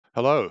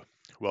Hello,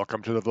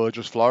 welcome to the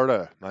Villages,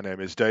 Florida. My name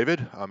is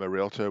David. I'm a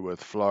realtor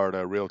with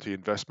Florida Realty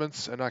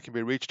Investments, and I can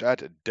be reached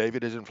at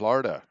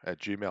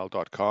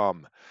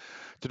DavidisinFlorida@gmail.com.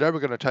 Today we're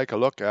going to take a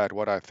look at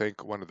what I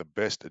think one of the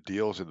best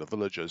deals in the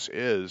Villages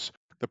is.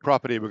 The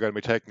property we're going to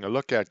be taking a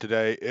look at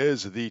today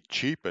is the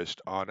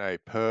cheapest on a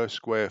per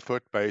square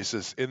foot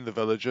basis in the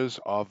Villages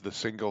of the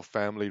single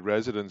family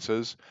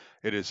residences.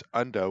 It is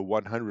under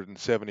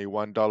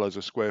 $171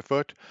 a square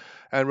foot.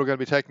 And we're going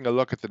to be taking a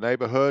look at the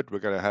neighborhood. We're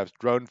going to have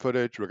drone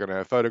footage, we're going to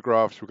have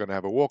photographs, we're going to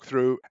have a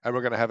walkthrough, and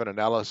we're going to have an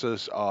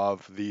analysis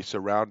of the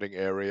surrounding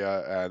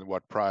area and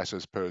what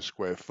prices per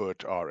square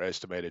foot are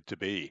estimated to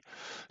be.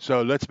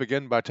 So let's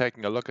begin by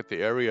taking a look at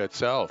the area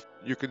itself.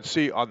 You can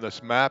see on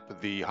this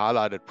map the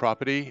highlighted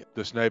property.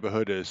 This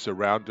neighborhood is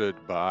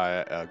surrounded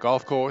by a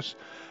golf course,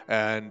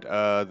 and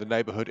the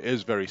neighborhood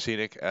is very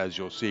scenic, as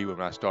you'll see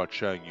when I start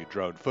showing you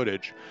drone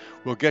footage.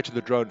 We'll get to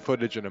the drone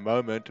footage in a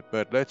moment,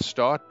 but let's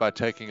start by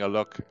taking a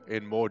look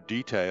in more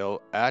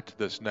detail at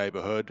this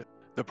neighborhood.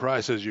 The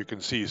prices you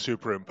can see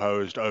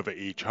superimposed over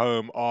each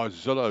home are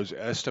Zillow's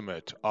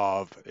estimate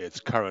of its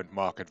current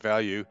market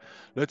value.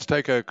 Let's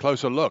take a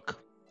closer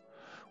look.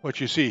 What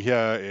you see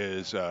here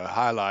is a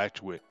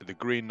highlight with the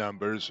green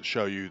numbers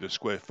show you the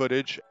square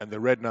footage, and the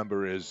red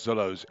number is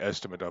Zillow's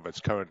estimate of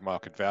its current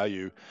market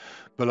value.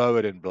 Below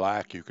it in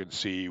black, you can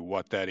see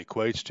what that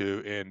equates to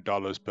in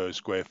dollars per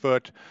square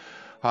foot.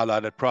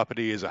 Highlighted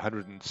property is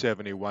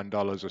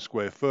 $171 a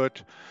square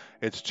foot.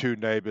 Its two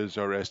neighbors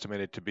are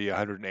estimated to be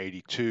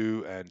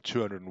 182 and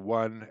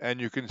 201.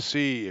 And you can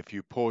see if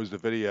you pause the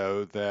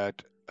video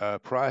that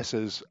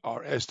prices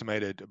are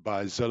estimated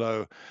by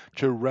Zillow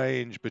to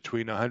range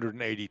between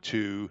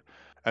 182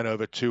 and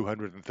over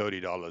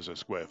 $230 a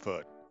square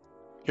foot.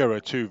 Here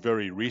are two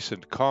very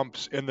recent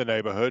comps in the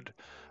neighborhood.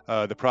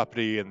 The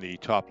property in the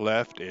top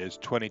left is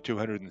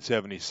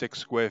 2,276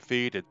 square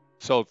feet. It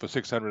sold for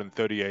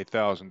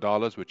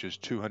 $638,000, which is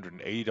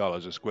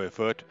 $280 a square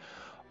foot,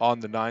 on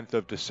the 9th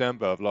of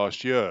December of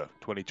last year,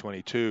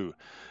 2022.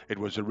 It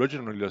was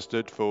originally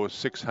listed for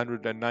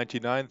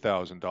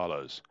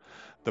 $699,000.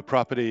 The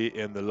property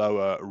in the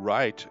lower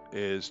right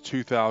is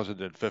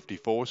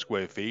 2,054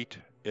 square feet.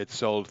 It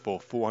sold for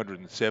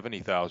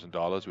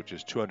 $470,000, which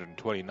is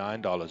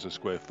 $229 a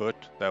square foot.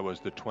 That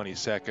was the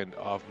 22nd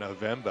of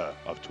November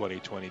of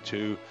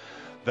 2022.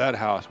 That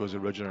house was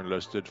originally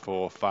listed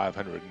for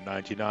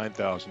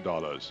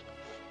 $599,000.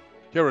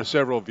 Here are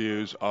several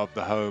views of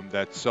the home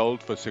that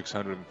sold for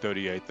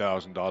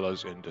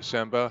 $638,000 in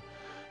December.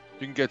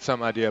 You can get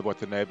some idea of what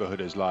the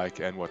neighborhood is like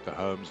and what the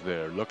homes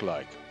there look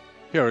like.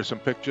 Here are some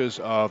pictures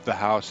of the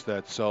house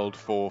that sold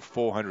for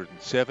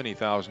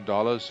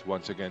 $470,000,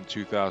 once again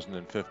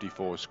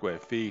 2,054 square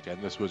feet, and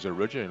this was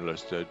originally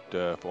listed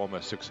for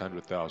almost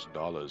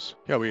 $600,000.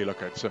 Here we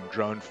look at some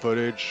drone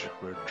footage.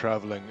 We're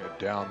traveling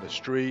down the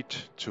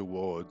street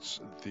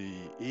towards the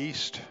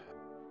east.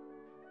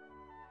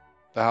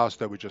 The house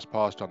that we just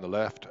passed on the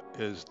left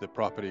is the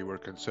property we're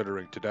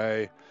considering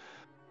today.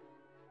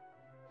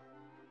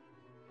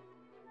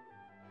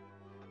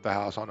 The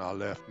house on our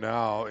left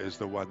now is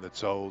the one that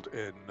sold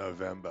in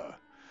November.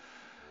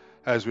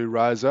 As we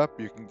rise up,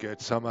 you can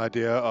get some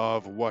idea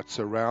of what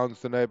surrounds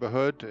the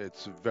neighborhood.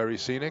 It's very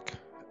scenic,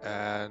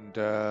 and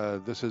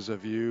this is a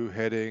view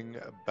heading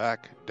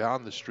back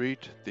down the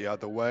street the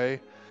other way.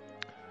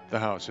 The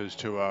house is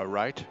to our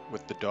right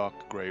with the dark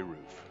gray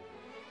roof.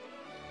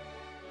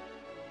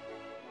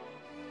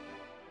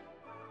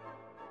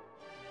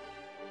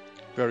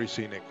 Very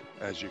scenic,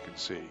 as you can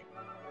see.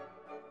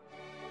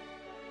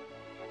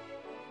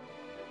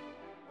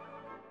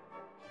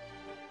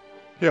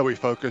 Here we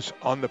focus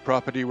on the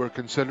property we're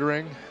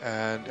considering,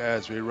 and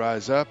as we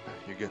rise up,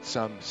 you get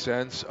some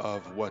sense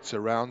of what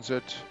surrounds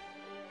it.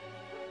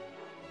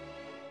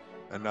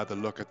 Another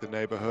look at the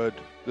neighborhood.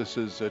 This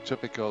is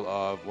typical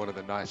of one of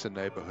the nicer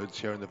neighborhoods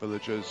here in the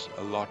Villages.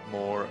 A lot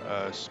more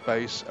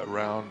space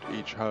around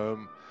each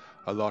home,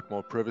 a lot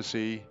more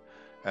privacy,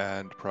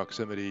 and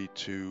proximity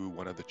to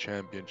one of the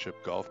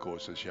championship golf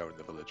courses here in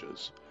the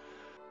Villages.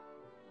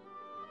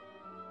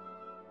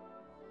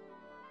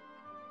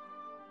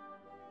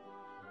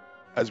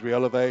 As we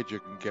elevate, you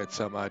can get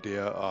some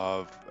idea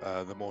of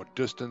the more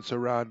distant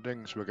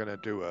surroundings. We're going to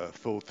do a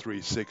full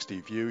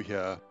 360 view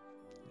here.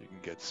 You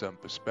can get some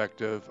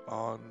perspective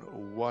on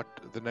what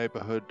the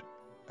neighborhood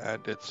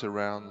and its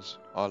surrounds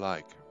are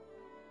like.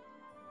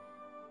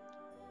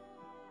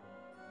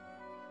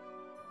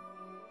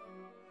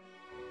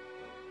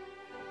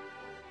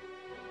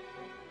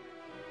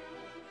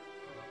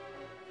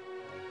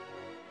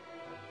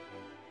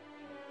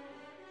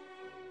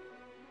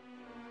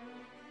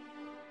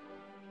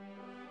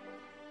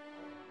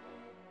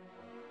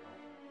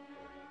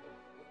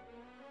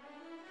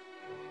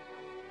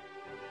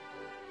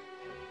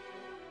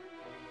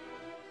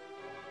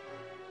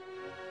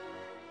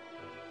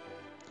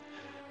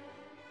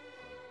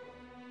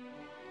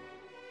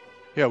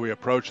 Here we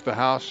approach the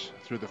house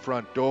through the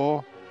front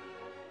door.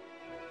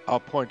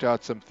 I'll point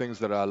out some things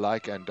that I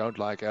like and don't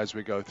like as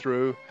we go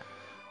through.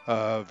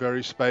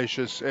 Very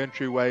spacious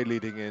entryway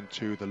leading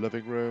into the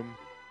living room.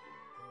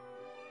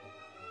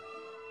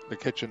 the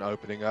kitchen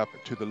opening up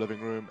to the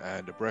living room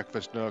and a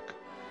breakfast nook.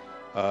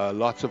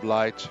 Lots of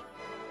light.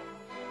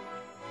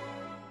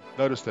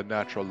 Notice the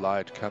natural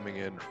light coming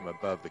in from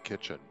above the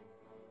kitchen.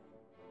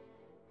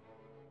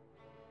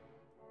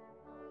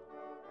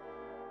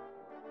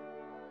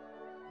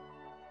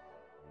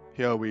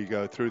 Here we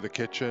go through the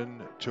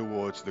kitchen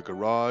towards the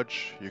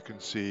garage. You can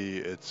see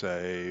it's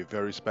a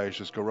very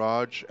spacious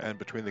garage, and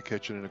between the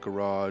kitchen and the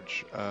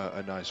garage,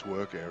 a nice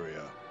work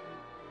area.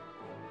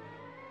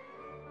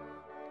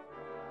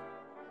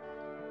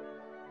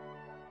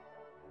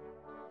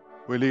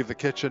 We leave the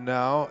kitchen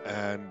now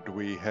and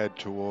we head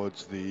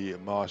towards the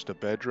master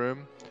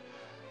bedroom.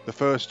 The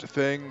first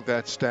thing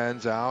that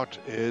stands out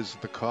is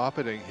the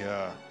carpeting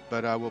here,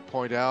 but I will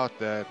point out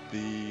that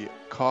the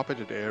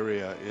carpeted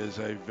area is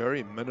a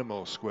very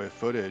minimal square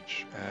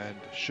footage and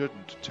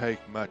shouldn't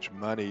take much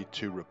money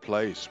to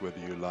replace. Whether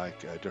you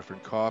like a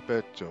different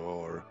carpet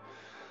or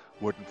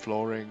wooden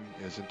flooring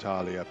is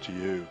entirely up to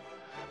you.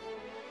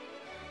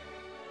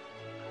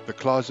 The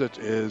closet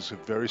is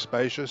very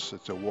spacious.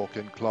 It's a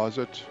walk-in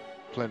closet.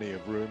 Plenty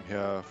of room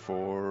here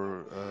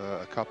for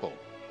a couple.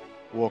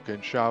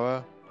 Walk-in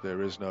shower.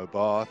 There is no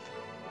bath.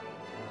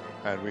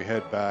 And we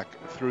head back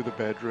through the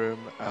bedroom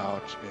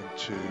out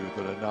into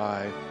the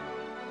lanai.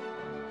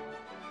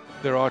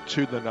 There are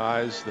two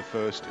lanais. The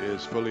first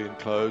is fully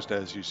enclosed,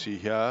 as you see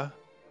here.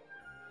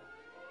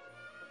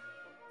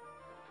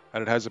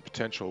 And it has a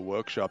potential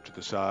workshop to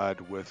the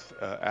side with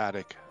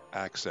attic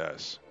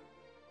access.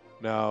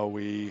 Now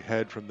we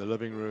head from the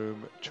living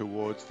room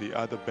towards the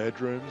other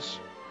bedrooms.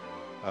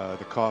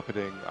 The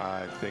carpeting,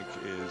 I think,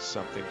 is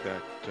something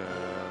that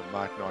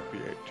might not be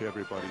to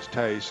everybody's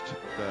taste,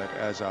 but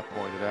as I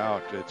pointed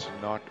out, it's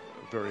not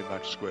very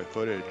much square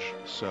footage,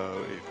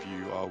 so if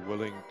you are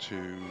willing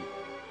to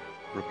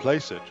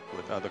replace it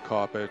with other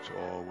carpet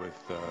or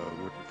with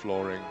wooden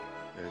flooring,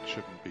 it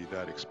shouldn't be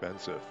that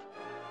expensive.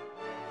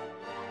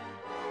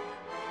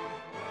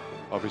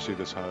 Obviously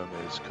this home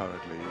is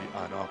currently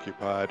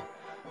unoccupied.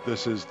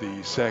 This is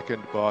the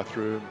second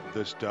bathroom.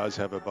 This does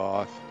have a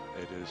bath.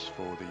 It is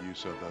for the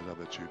use of those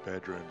other two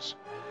bedrooms.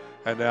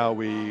 And now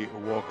we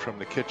walk from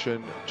the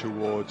kitchen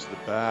towards the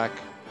back,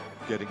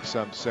 getting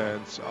some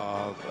sense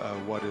of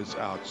what is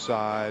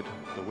outside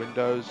the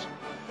windows.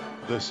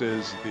 This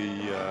is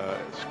the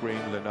screen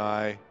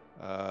lanai.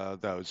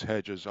 Those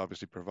hedges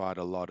obviously provide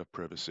a lot of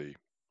privacy.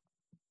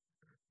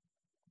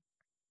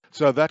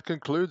 So that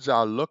concludes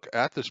our look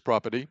at this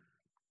property.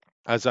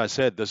 As I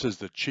said, this is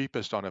the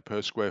cheapest on a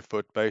per square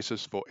foot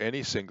basis for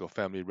any single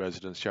family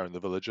residence here in the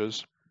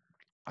Villages.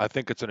 I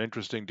think it's an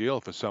interesting deal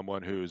for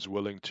someone who is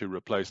willing to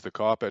replace the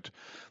carpet.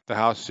 The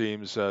house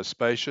seems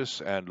spacious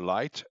and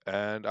light,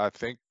 and I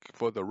think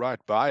for the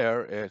right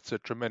buyer, it's a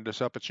tremendous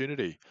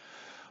opportunity.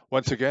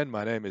 Once again,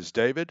 my name is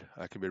David.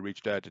 I can be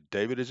reached at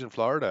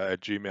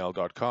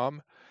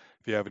DavidisinFlorida@gmail.com.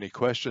 If you have any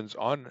questions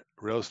on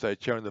real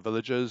estate here in the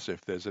Villages,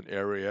 if there's an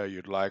area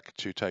you'd like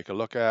to take a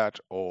look at,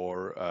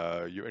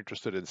 or you're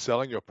interested in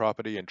selling your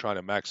property and trying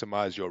to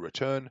maximize your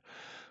return,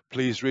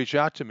 please reach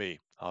out to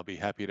me. I'll be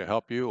happy to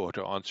help you or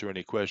to answer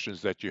any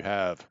questions that you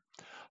have.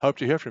 Hope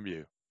to hear from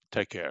you.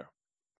 Take care.